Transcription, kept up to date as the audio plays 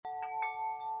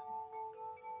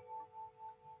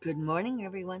Good morning,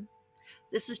 everyone.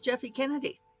 This is Jeffy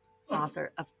Kennedy,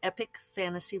 author of Epic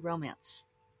Fantasy Romance.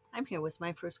 I'm here with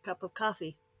my first cup of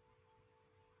coffee.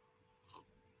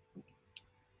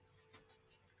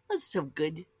 That's so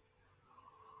good.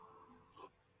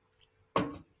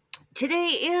 Today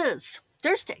is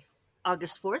Thursday,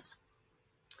 August 4th.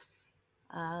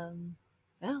 Um,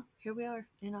 well, here we are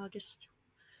in August.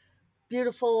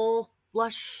 Beautiful,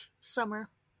 lush summer.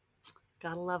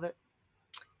 Gotta love it.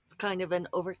 It's kind of an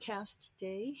overcast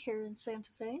day here in Santa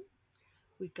Fe.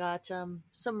 We got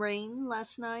some rain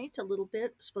last night, a little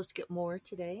bit. We're supposed to get more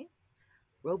today.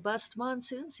 Robust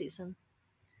monsoon season.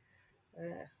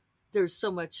 Uh, there's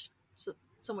so much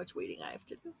waiting I have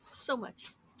to do. So much.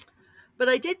 But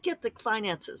I did get the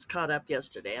finances caught up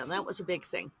yesterday, and that was a big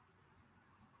thing.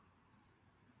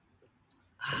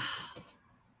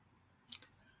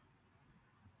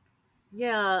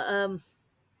 Yeah,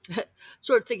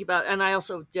 sort of thinking about, and I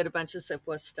also did a bunch of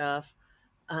SIFWA stuff.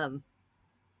 Um,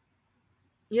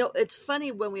 it's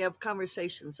funny when we have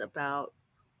conversations about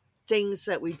things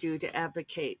that we do to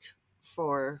advocate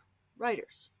for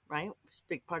writers, right? It's a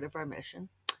big part of our mission.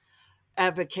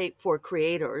 Advocate for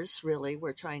creators, really.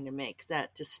 We're trying to make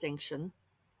that distinction,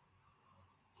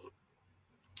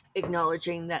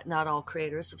 acknowledging that not all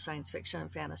creators of science fiction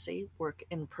and fantasy work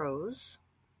in prose.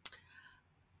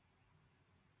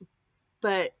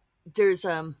 But there's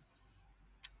trying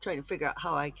to figure out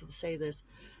how I can say this.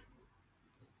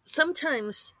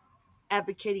 Sometimes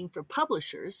advocating for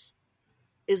publishers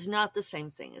is not the same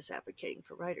thing as advocating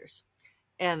for writers.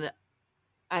 And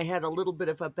I had a little bit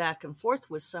of a back and forth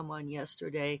with someone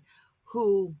yesterday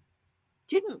who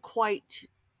didn't quite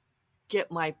get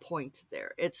my point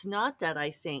there. It's not that I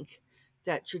think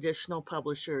that traditional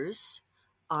publishers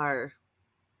are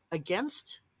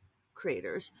against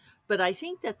creators, but I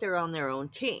think that they're on their own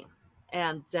team.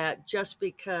 And that just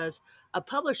because a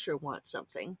publisher wants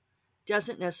something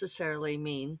doesn't necessarily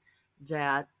mean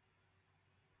that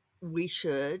we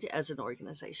should, as an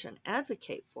organization,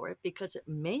 advocate for it because it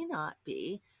may not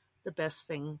be the best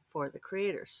thing for the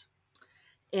creators.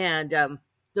 And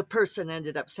the person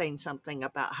ended up saying something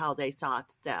about how they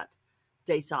thought that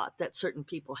certain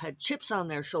people had chips on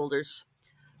their shoulders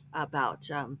about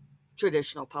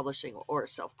traditional publishing or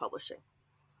self-publishing.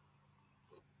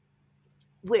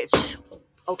 Which,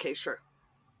 okay, sure,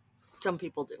 some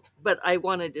people do. But I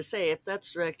wanted to say, if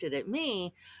that's directed at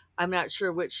me, I'm not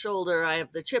sure which shoulder I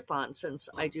have the chip on since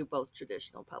I do both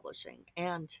traditional publishing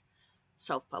and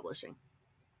self publishing.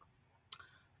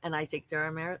 And I think there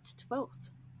are merits to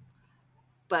both.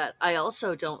 But I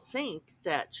also don't think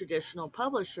that traditional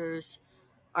publishers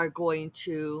are going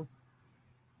to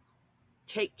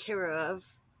take care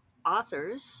of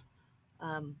authors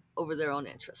over their own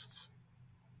interests.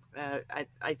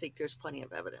 I think there's plenty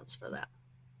of evidence for that.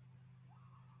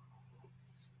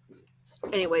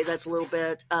 Anyway, that's a little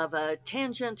bit of a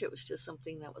tangent. It was just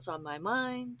something that was on my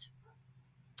mind.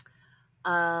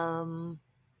 Um,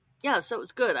 yeah, so it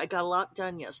was good. I got a lot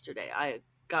done yesterday. I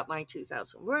got my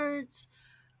 2,000 words.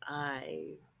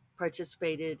 I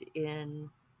participated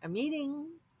in a meeting.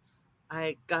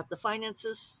 I got the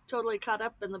finances totally caught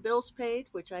up and the bills paid,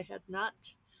 which I had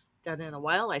not done in a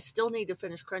while. I still need to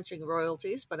finish crunching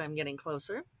royalties, but I'm getting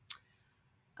closer.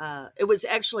 It was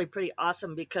actually pretty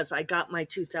awesome because I got my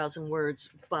 2,000 words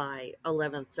by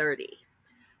 11:30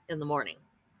 in the morning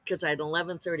because I had an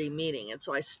 11:30 meeting, and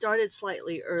so I started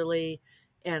slightly early,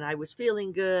 and I was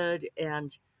feeling good,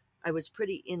 and I was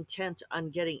pretty intent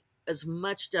on getting as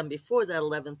much done before that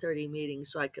 11:30 meeting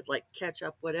so I could like catch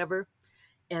up whatever,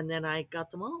 and then I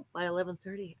got them all by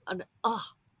 11:30. And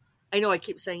I know I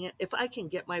keep saying it. If I can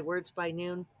get my words by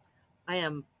noon, I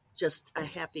am just a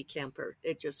happy camper.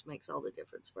 It just makes all the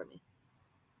difference for me.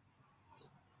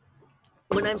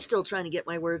 When I'm still trying to get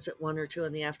my words at 1 or 2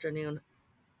 in the afternoon,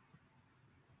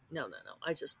 no.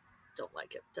 I just don't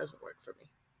like it. It doesn't work for me.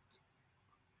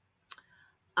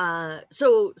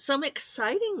 So some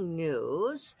exciting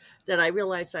news that I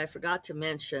realized I forgot to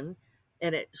mention,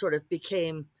 and it sort of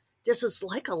became this is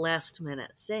like a last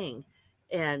minute thing.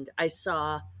 And I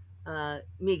saw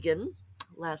Megan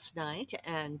last night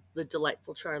and the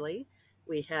delightful Charlie.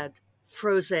 We had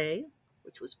Froze,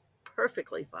 which was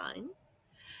perfectly fine.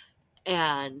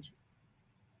 And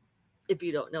if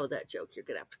you don't know that joke, you're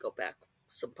going to have to go back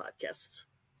some podcasts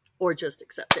or just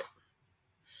accept it.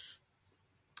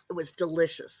 It was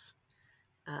delicious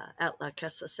at La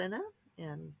Casa Sena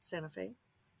in Santa Fe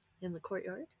in the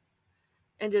courtyard.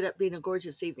 Ended up being a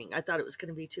gorgeous evening. I thought it was going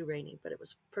to be too rainy, but it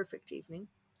was a perfect evening.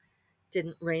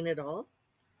 Didn't rain at all.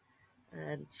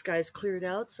 And skies cleared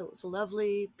out, so it was a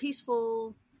lovely,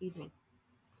 peaceful evening.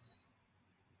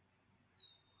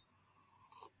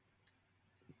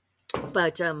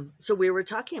 But so we were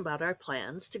talking about our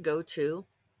plans to go to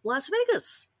Las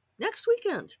Vegas next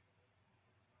weekend.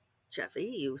 Jeffy,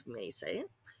 you may say,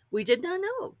 we did not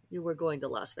know you were going to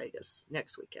Las Vegas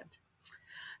next weekend.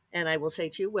 And I will say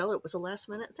to you, well, it was a last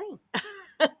minute thing.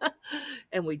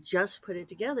 And we just put it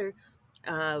together.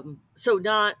 So,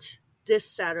 not this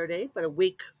Saturday, but a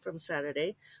week from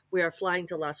Saturday, we are flying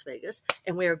to Las Vegas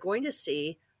and we are going to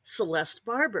see Celeste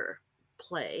Barber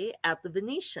play at the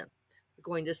Venetian. We're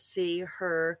going to see uh,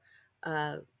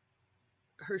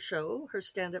 her show, her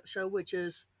stand up show, which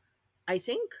is, I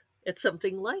think, it's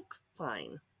something like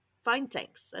Fine. Fine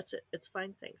Thanks. That's it. It's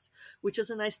Fine Thanks, which is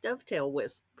a nice dovetail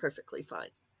with Perfectly Fine.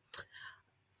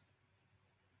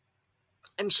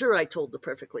 I'm sure I told the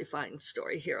Perfectly Fine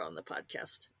story here on the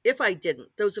podcast. If I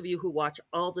didn't, those of you who watch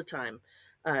all the time,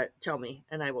 tell me,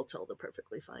 and I will tell the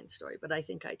Perfectly Fine story. But I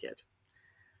think I did.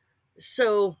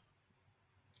 So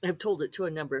I've told it to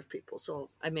a number of people, so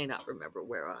I may not remember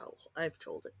where I've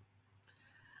told it.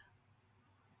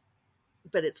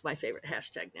 But it's my favorite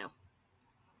hashtag now.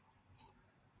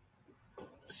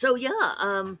 So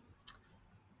yeah,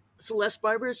 Celeste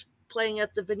Barber's playing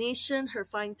at the Venetian, her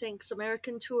Fine Thanks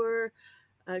American tour.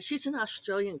 She's an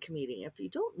Australian comedian. If you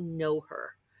don't know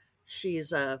her,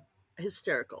 she's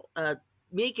hysterical.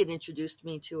 Megan introduced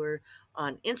me to her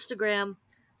on Instagram.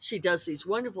 She does these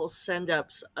wonderful send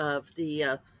ups of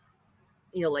the,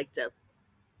 like the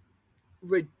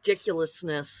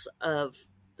ridiculousness of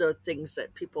the things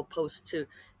that people post to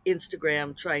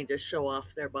Instagram trying to show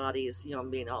off their bodies,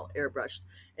 being all airbrushed.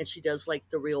 And she does like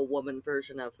the real woman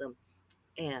version of them.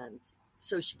 And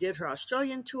so she did her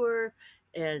Australian tour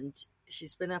and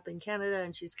she's been up in Canada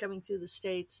and she's coming through the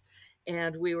States.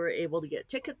 And we were able to get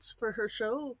tickets for her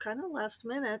show kind of last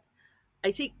minute.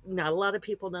 I think not a lot of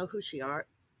people know who she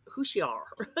who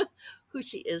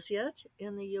she is yet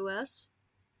in the US.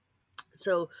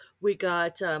 So we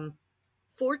got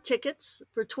 4 tickets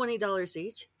for $20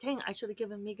 each. Dang, I should have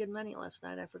given Megan money last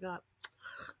night. I forgot.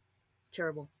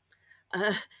 Terrible.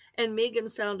 And Megan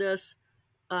found us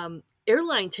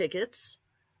airline tickets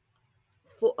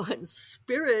for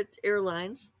Spirit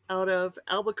Airlines out of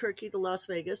Albuquerque to Las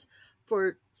Vegas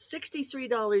for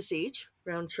 $63 each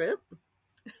round trip.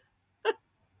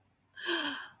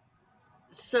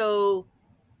 So,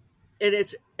 and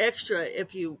it's extra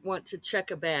if you want to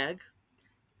check a bag.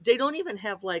 They don't even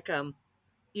have like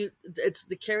it's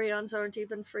the carry-ons aren't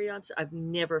even free on. I've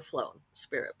never flown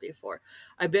Spirit before.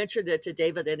 I mentioned it to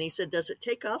David and he said, "Does it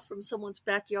take off from someone's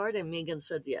backyard?" And Megan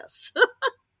said yes.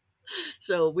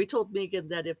 So we told Megan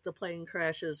that if the plane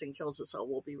crashes and kills us all,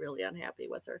 we'll be really unhappy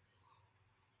with her.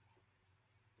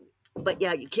 But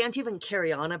yeah, you can't even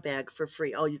carry on a bag for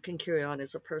free. All you can carry on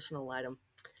is a personal item.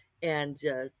 And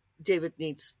David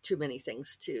needs too many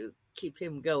things to keep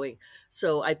him going.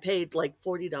 So I paid like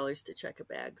 $40 to check a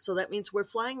bag. So that means we're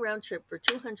flying round trip for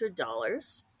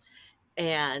 $200.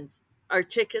 And our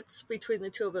tickets between the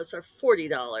two of us are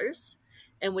 $40.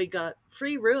 And we got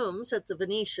free rooms at the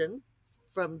Venetian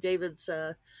from David's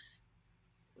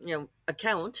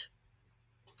account.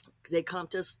 They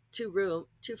comped us two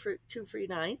free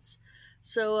nights.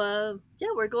 So yeah,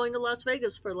 we're going to Las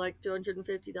Vegas for like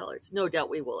 $250. No doubt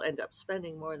we will end up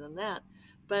spending more than that,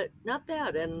 but not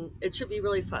bad, and it should be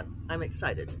really fun. I'm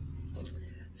excited.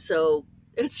 So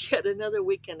it's yet another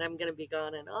weekend. I'm going to be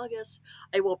gone in August.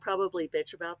 I will probably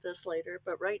bitch about this later,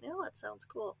 but right now it sounds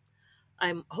cool.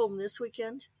 I'm home this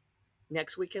weekend.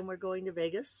 Next weekend we're going to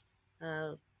Vegas.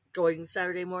 Going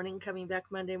Saturday morning, coming back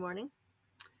Monday morning.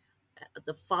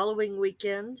 The following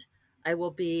weekend, I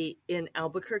will be in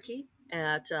Albuquerque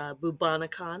at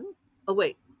Bubonic-Con. Oh,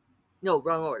 wait. No,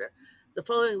 wrong order. The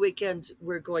following weekend,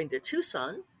 we're going to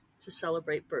Tucson to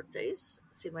celebrate birthdays,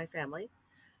 see my family.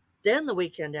 Then the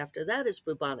weekend after that is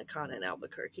Bubonic-Con in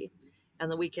Albuquerque.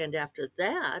 And the weekend after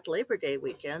that, Labor Day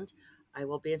weekend, I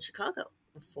will be in Chicago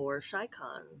for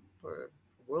ChiCon, for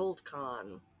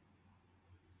WorldCon.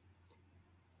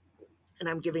 And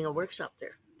I'm giving a workshop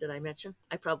there. Did I mention?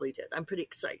 I probably did. I'm pretty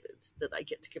excited that I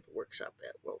get to give a workshop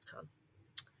at WorldCon.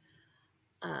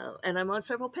 And I'm on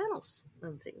several panels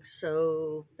and things,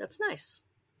 so that's nice.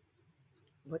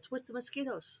 What's with the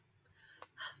mosquitoes?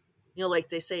 Like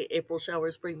they say, April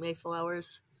showers bring May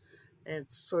flowers. And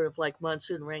it's sort of like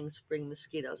monsoon rains bring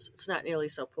mosquitoes. It's not nearly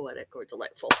so poetic or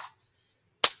delightful.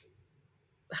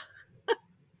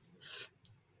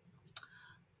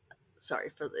 Sorry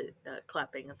for the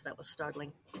clapping if that was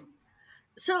startling.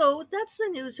 So that's the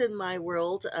news in my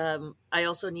world. I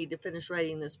also need to finish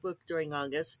writing this book during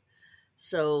August,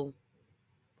 so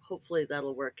hopefully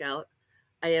that'll work out.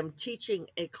 I am teaching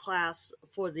a class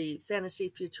for the fantasy,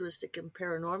 futuristic, and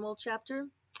paranormal chapter.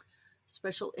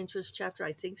 special interest chapter,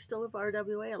 I think still of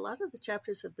RWA. A lot of the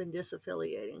chapters have been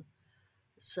disaffiliating.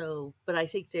 So, but I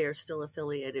think they are still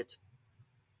affiliated.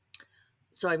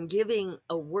 So I'm giving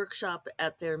a workshop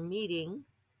at their meeting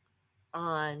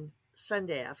on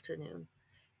Sunday afternoon.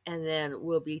 And then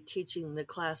we'll be teaching the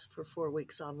class for 4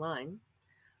 weeks online.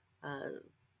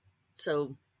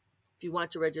 So if you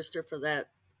want to register for that,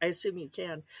 I assume you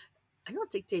can. I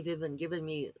don't think they've even given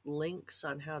me links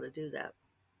on how to do that.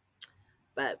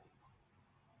 But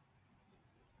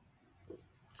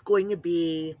it's going to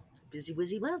be a busy,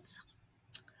 busy month.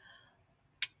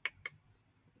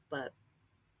 But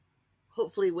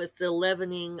hopefully, with the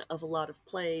leavening of a lot of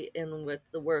play and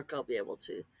with the work, I'll be able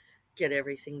to get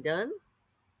everything done.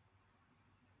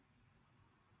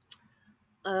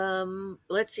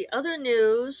 Let's see. Other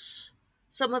news.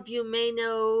 Some of you may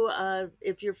know,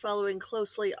 if you're following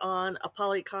closely on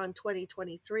ApollyCon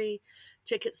 2023,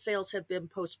 ticket sales have been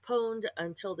postponed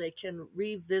until they can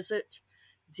revisit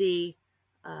the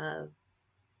uh,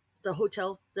 the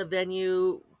hotel. The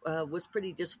venue was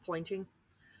pretty disappointing.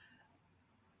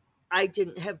 I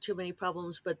didn't have too many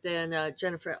problems, but then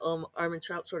Jennifer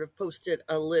Armentrout sort of posted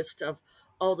a list of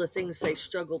all the things they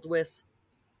struggled with.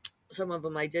 Some of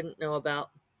them I didn't know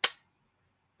about.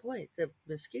 Boy, the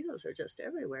mosquitoes are just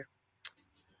everywhere.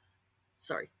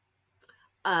 Sorry.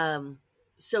 Um,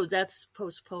 so that's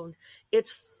postponed.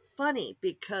 It's funny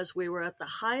because we were at the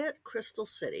Hyatt Crystal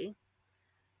City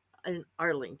in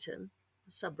Arlington,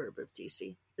 suburb of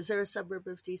DC. Is there a suburb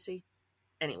of DC?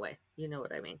 Anyway, you know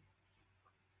what I mean.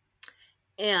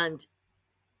 And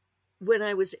when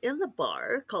I was in the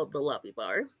bar called the Lobby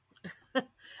Bar,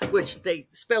 which they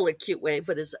spell a cute way,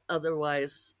 but is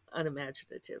otherwise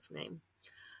unimaginative name,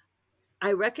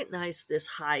 I recognized this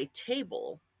high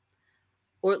table,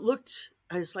 or it looked,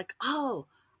 I was like, oh,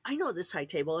 I know this high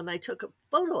table. And I took a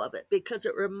photo of it because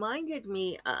it reminded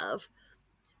me of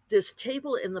this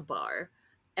table in the bar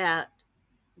at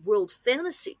World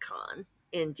Fantasy Con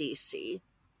in DC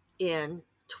in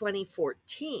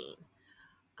 2014.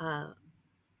 Uh,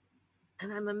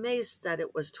 and I'm amazed that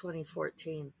it was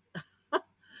 2014.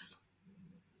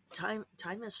 Time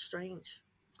is strange.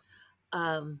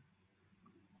 Um,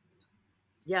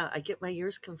 yeah, I get my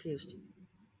years confused.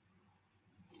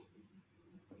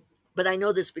 But I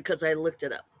know this because I looked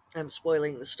it up. I'm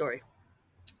spoiling the story.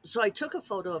 So I took a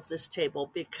photo of this table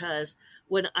because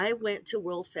when I went to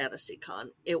World Fantasy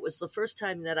Con, it was the first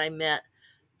time that I met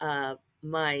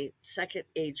my second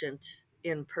agent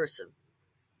in person.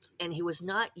 And he was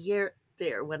not yet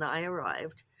there when I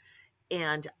arrived.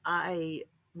 And I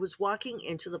was walking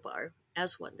into the bar,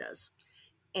 as one does.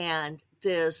 And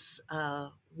this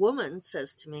woman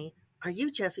says to me, "Are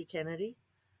you Jeffe Kennedy?"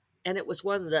 And it was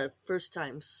one of the first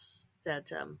times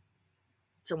that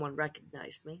someone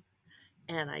recognized me.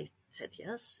 And I said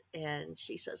yes. And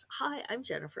she says, "Hi, I'm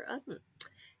Jennifer Udden."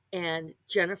 And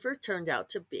Jennifer turned out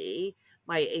to be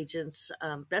my agent's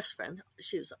best friend.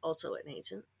 She was also an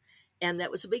agent. And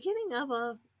that was the beginning of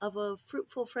a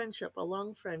fruitful friendship, a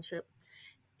long friendship.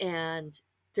 And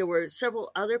there were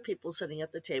several other people sitting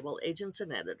at the table, agents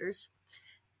and editors.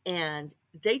 And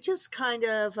they just kind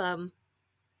of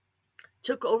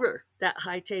took over that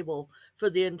high table for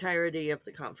the entirety of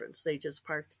the conference. They just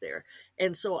parked there.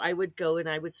 And so I would go and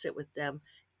I would sit with them,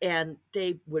 and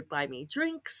they would buy me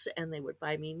drinks and they would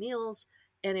buy me meals.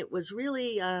 And it was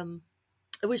really,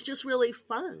 it was just really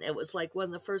fun. It was like one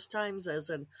of the first times as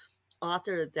an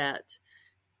author that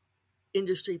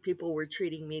industry people were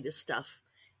treating me to stuff.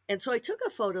 And so I took a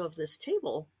photo of this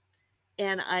table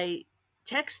and I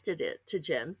texted it to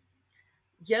Jen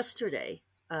yesterday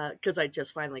because I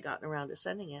just finally gotten around to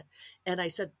sending it. And I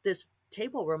said, this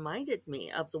table reminded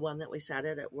me of the one that we sat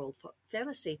at World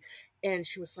Fantasy. And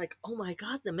she was like, "Oh my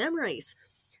God, the memories."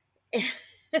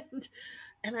 And,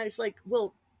 and I was like,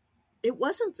 well, it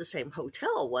wasn't the same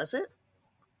hotel, was it?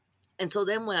 And so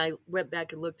then when I went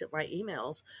back and looked at my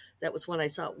emails, that was when I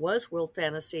saw it was World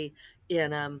Fantasy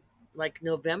in like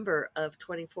November of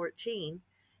 2014.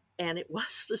 And it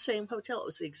was the same hotel. It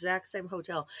was the exact same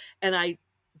hotel. And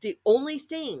the only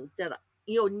thing that,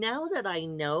 now that I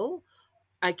know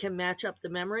I can match up the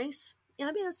memories, yeah,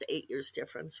 I mean, it's 8 years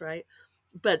difference, right?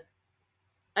 But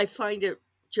I find it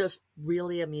just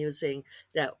really amusing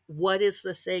that what is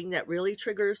the thing that really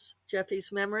triggers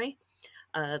Jeffy's memory?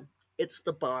 Uh, it's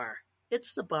the bar.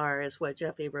 It's the bar is what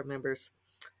Jeffy remembers.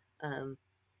 Um,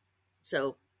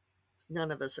 so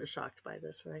none of us are shocked by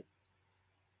this, right?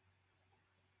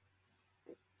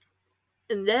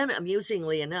 And then,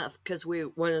 amusingly enough, because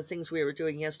one of the things we were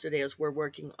doing yesterday is we're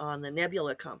working on the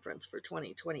Nebula conference for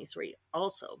 2023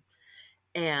 also,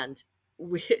 and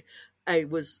we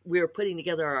we were putting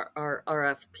together our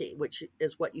RFP, which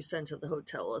is what you send to the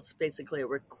hotel. It's basically a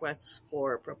request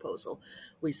for a proposal.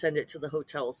 We send it to the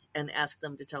hotels and ask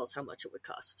them to tell us how much it would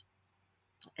cost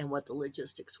and what the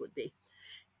logistics would be.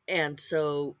 And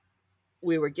so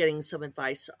we were getting some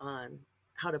advice on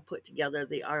how to put together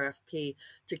the RFP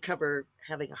to cover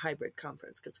having a hybrid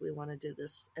conference because we want to do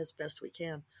this as best we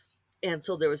can. And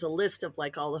so there was a list of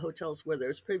like all the hotels where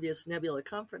there's previous Nebula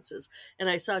conferences. And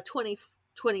I saw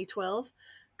 2012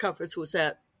 conference was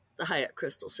at the Hyatt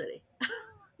Crystal City.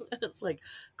 It's like,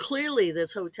 clearly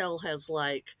this hotel has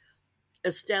like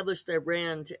established their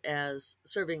brand as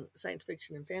serving science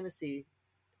fiction and fantasy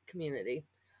community.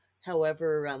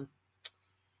 However,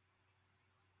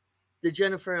 the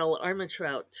Jennifer L.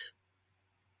 Armentrout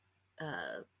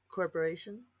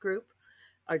corporation group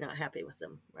are not happy with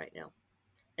them right now.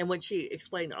 And when she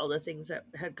explained all the things that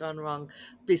had gone wrong,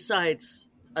 besides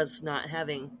us not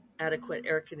having adequate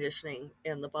air conditioning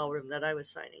in the ballroom that I was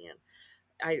signing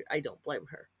in, I don't blame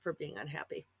her for being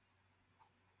unhappy.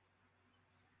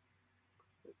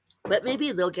 But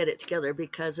maybe they'll get it together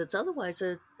because it's otherwise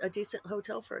a decent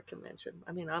hotel for a convention.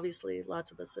 I mean, obviously,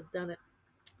 lots of us have done it.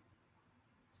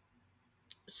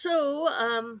 So,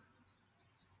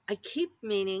 I keep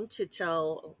meaning to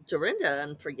tell Dorinda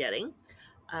and forgetting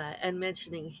and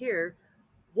mentioning here.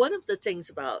 One of the things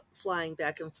about flying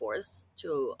back and forth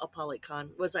to a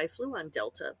Polycon was I flew on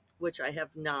Delta, which I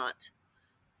have not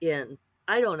in,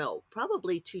 I don't know,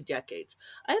 probably 2 decades.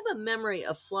 I have a memory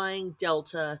of flying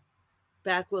Delta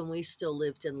back when we still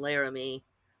lived in Laramie.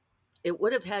 It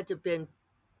would have had to have been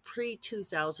pre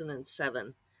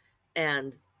 2007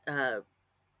 and uh,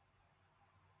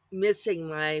 missing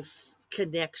my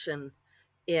connection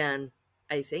in,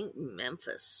 I think,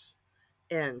 Memphis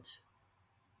and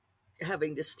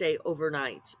having to stay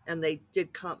overnight. And they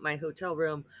did comp my hotel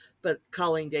room, but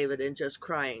calling David and just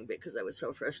crying because I was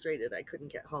so frustrated I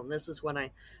couldn't get home. This is when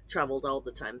I traveled all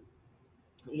the time,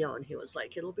 and he was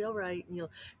like, it'll be all right.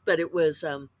 But it was,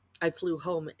 I flew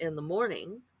home in the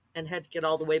morning and had to get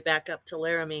all the way back up to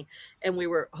Laramie. And we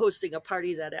were hosting a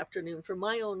party that afternoon for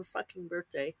my own fucking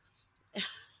birthday.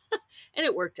 And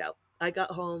it worked out. I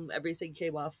got home, everything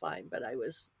came off fine, but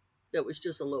it was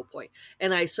just a low point.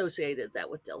 And I associated that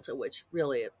with Delta, which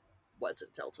really it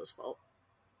wasn't Delta's fault.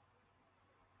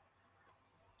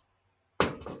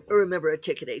 I remember a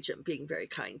ticket agent being very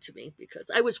kind to me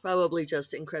because I was probably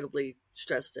just incredibly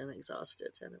stressed and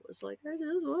exhausted. And it was like, I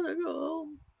just want to go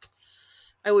home.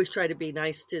 I always try to be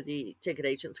nice to the ticket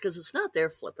agents because it's not their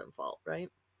flipping fault, right?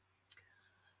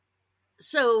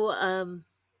 So,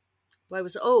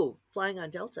 flying on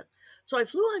Delta. So I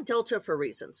flew on Delta for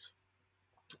reasons.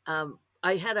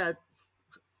 I had a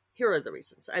Here are the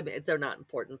reasons. I mean, they're not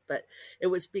important, but it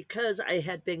was because I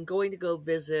had been going to go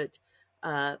visit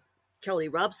uh, Kelly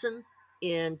Robson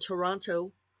in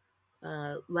Toronto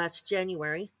last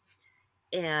January,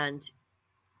 and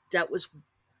that was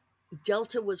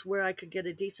Delta was where I could get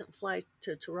a decent flight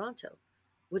to Toronto.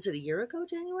 Was it a year ago,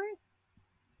 January?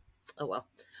 Oh well,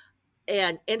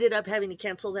 and ended up having to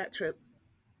cancel that trip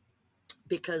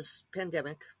because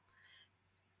pandemic,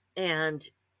 and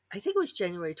I think it was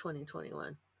January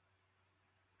 2021.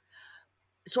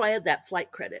 So I had that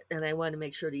flight credit and I wanted to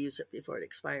make sure to use it before it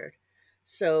expired.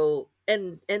 So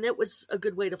and it was a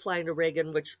good way to fly into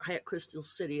Reagan, which Hyatt Crystal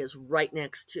City is right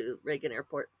next to Reagan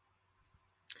Airport.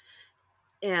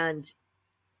 And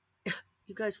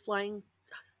you guys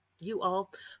you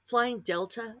all flying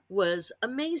Delta was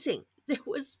amazing. It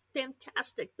was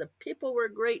fantastic. The people were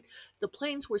great. The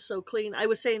planes were so clean. I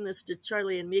was saying this to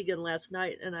Charlie and Megan last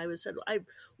night, and I was said, I'm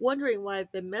wondering why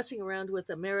I've been messing around with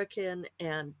American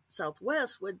and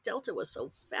Southwest when Delta was so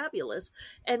fabulous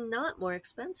and not more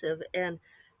expensive. And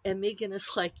Megan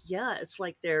is like, yeah, it's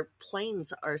like their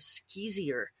planes are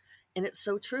skeezier, and it's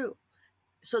so true.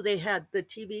 So they had the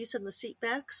TVs and the seat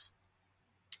backs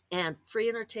and free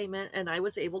entertainment, and I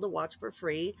was able to watch for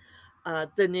free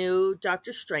the new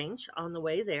Doctor Strange on the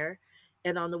way there,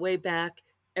 and on the way back,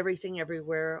 Everything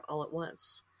Everywhere All at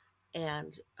Once,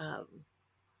 and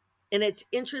and it's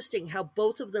interesting how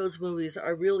both of those movies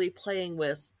are really playing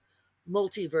with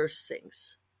multiverse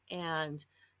things, and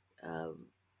um,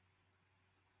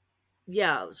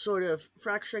 yeah, sort of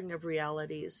fracturing of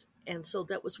realities, and so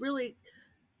that was really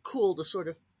cool to sort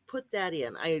of put that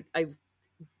in. I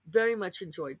very much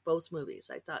enjoyed both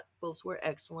movies. I thought both were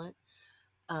excellent.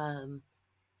 Um,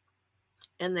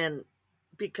 and then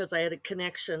because I had a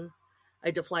connection, I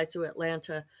had to fly through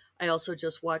Atlanta. I also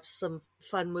just watched some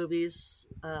fun movies,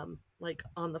 like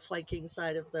on the flanking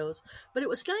side of those. But it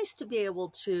was nice to be able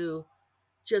to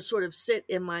just sort of sit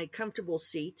in my comfortable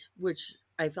seat, which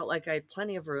I felt like I had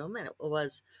plenty of room, and it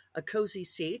was a cozy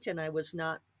seat, and I was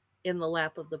not in the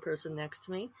lap of the person next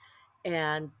to me.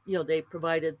 And they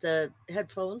provided the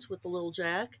headphones with the little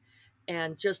jack,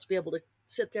 and just to be able to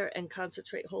sit there and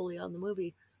concentrate wholly on the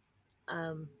movie.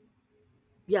 um,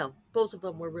 yeah, both of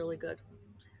them were really good,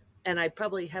 and I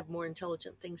probably have more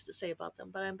intelligent things to say about them,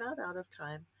 but I'm about out of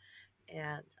time,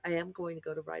 and I am going to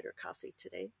go to Ryder Coffee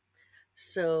today.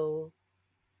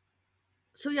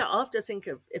 So yeah, I'll have to think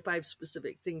of if I have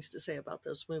specific things to say about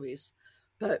those movies.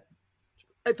 But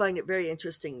I find it very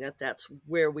interesting that that's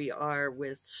where we are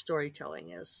with storytelling,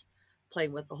 is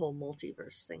playing with the whole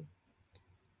multiverse thing.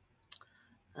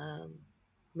 um,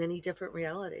 Many different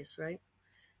realities, right?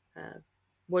 uh,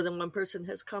 More than one person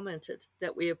has commented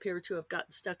that we appear to have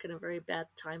gotten stuck in a very bad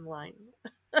timeline.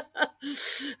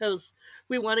 As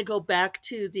we want to go back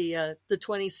to the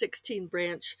 2016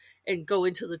 branch and go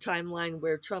into the timeline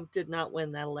where Trump did not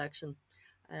win that election,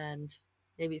 and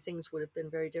maybe things would have been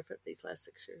very different these last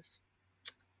 6 years.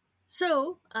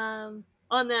 So, on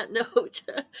that note,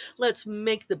 let's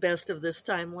make the best of this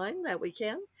timeline that we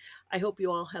can. I hope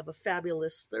you all have a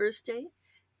fabulous Thursday,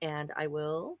 and I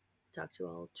will talk to you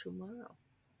all tomorrow.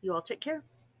 You all take care.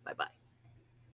 Bye bye.